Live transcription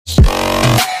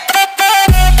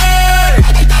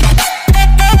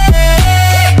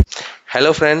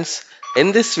Hello friends, in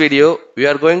this video we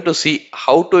are going to see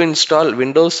how to install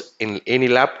Windows in any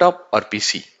laptop or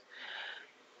PC.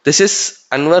 This is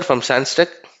Anwar from Saans.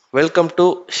 Welcome to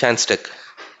Saans.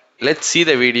 Let's see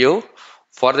the video.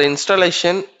 For the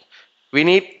installation we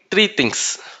need three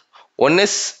things. One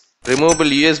is removable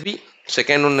USB,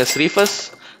 second one is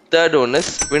refresh, third one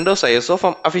is Windows ISO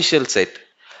from official site.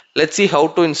 Let's see how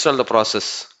to install the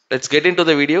process. Let's get into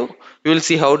the video. You will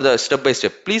see how the step by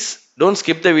step. Please don't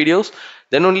skip the videos.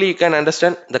 Then only you can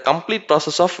understand the complete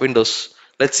process of Windows.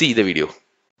 Let's see the video.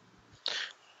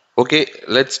 Okay,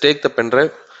 let's take the pen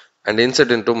drive and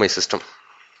insert into my system.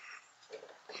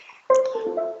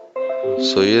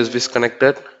 So USB is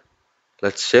connected.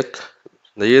 Let's check.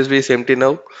 The USB is empty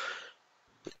now.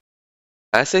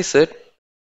 As I said,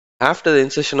 after the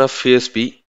insertion of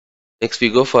USB, next we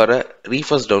go for a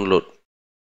refresh download.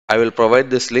 I will provide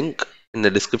this link in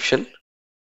the description.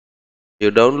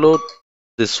 You download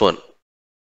this one.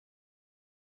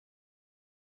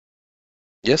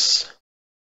 Yes,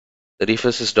 the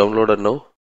refresh is downloaded now.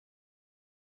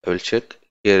 I will check.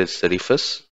 Here is the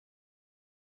refresh.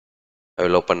 I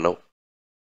will open now.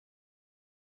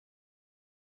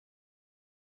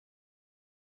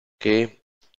 Okay.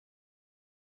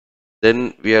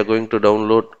 Then we are going to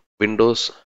download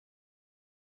Windows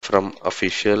from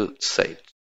official site.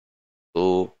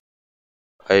 So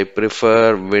I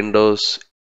prefer Windows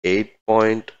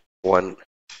 8.1.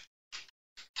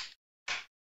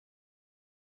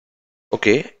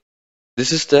 Okay.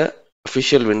 This is the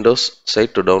official Windows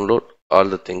site to download all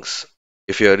the things.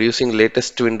 If you are using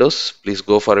latest Windows, please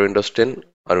go for Windows 10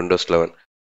 or Windows 11.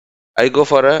 I go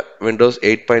for a Windows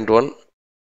 8.1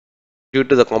 due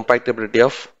to the compatibility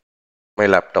of my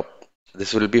laptop.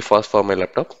 This will be fast for my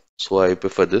laptop, so I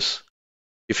prefer this.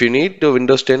 If you need the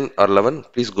Windows 10 or 11,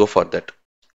 please go for that.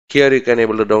 Here you can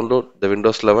able to download the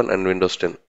Windows 11 and Windows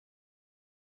 10.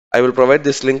 I will provide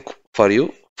this link for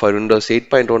you for Windows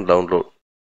 8.1 download.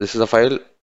 This is a file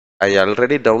I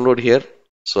already download here,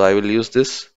 so I will use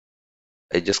this.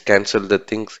 I just cancel the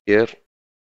things here.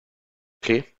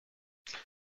 Okay.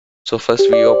 So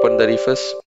first we open the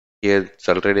refresh. Here it's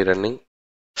already running.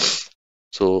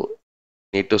 So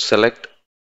need to select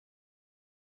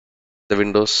the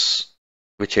Windows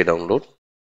which I download.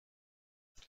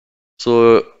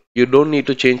 So you don't need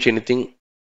to change anything.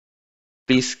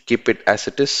 Please keep it as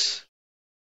it is.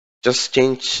 Just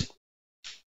change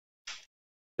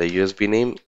the USB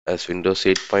name as Windows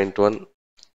 8.1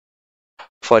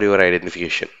 for your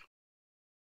identification.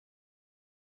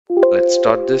 Let's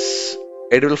start this.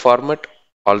 It will format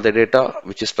all the data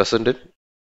which is present in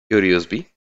your USB.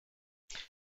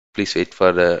 Please wait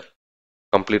for the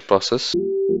complete process.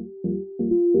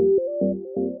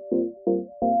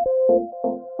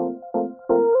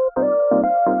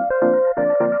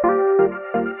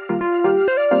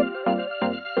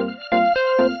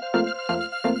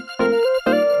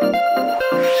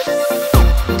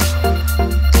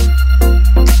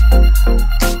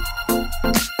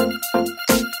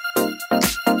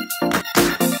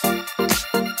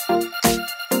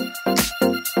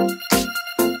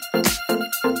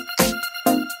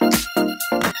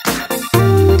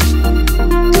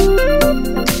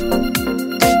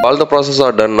 All the processes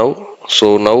are done now.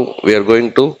 So now we are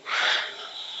going to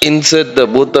insert the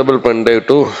bootable pen drive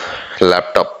to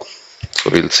laptop. So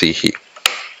we'll see here.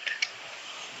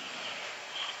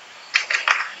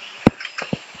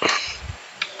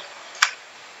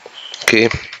 Okay.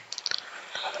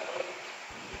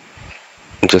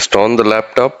 Just on the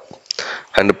laptop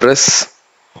and press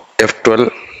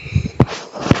F12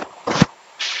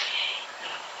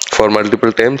 for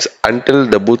multiple times until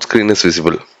the boot screen is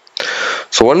visible.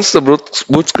 So once the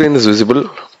boot screen is visible,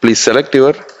 please select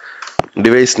your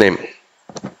device name.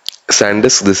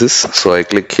 SanDisk this is, so I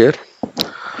click here.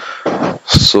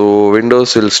 So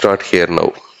Windows will start here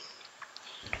now.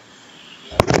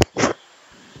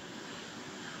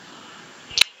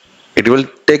 It will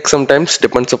take some time,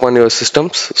 depends upon your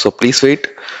systems, so please wait.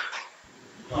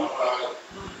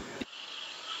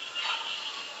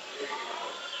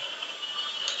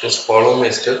 Just follow my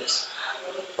steps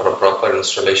for a proper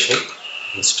installation.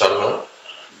 Install now.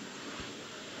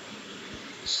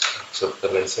 Accept the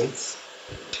license.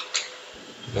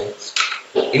 Next.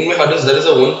 In my hard disk there is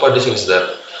a one partition is there.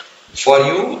 For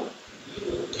you,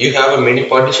 you have a many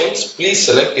partitions. Please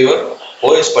select your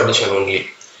OS partition only.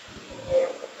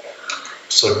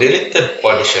 So delete the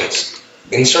partitions.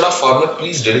 Instead of format,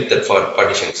 please delete that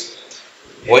partitions.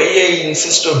 Why I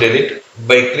insist to delete?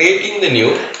 By creating the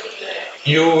new,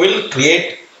 you will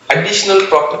create additional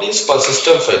properties for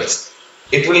system files.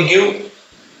 It will give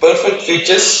perfect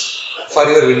features for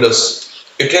your Windows.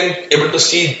 You can able to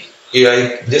see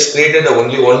I just created the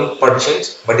only one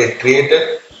partitions, but it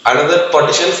created another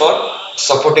partition for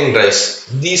supporting drives.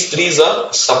 These three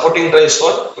are supporting drives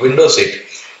for Windows 8.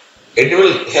 It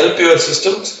will help your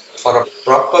systems for a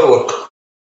proper work.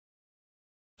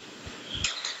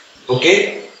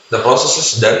 Okay, the process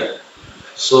is done.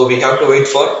 So we have to wait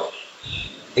for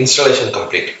installation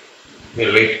complete.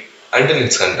 We'll wait until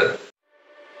it's done.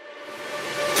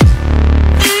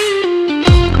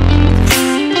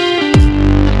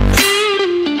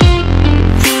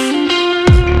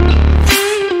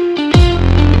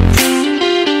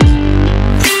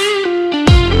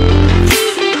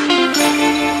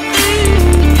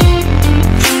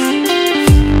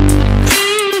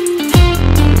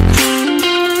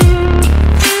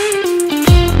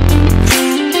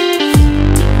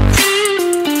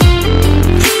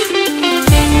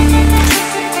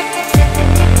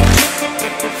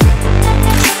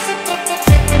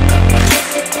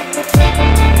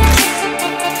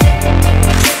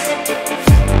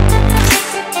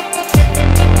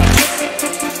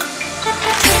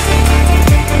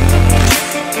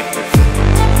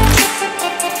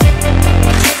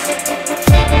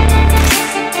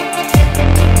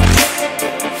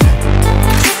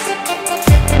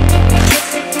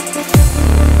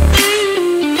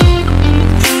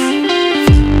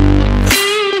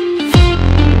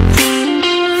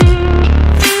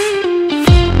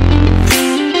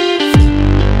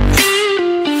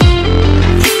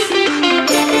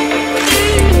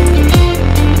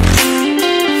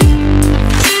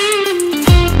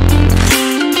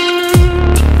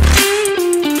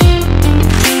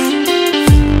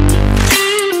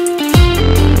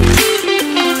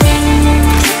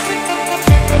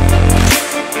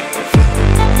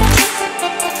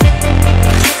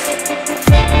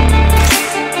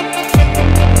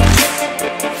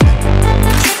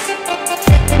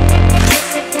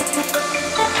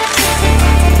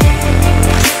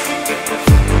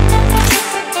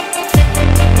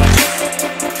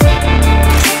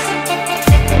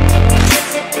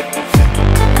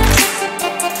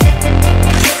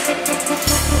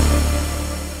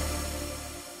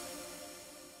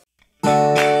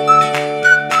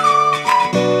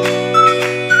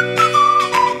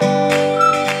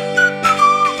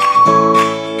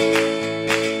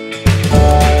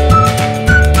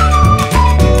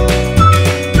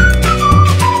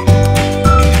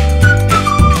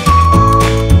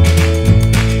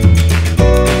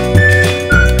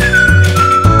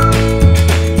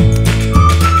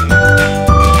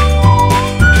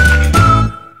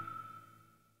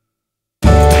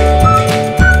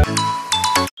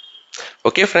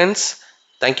 Okay friends,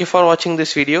 thank you for watching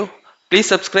this video. Please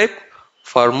subscribe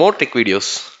for more tech videos.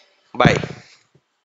 Bye.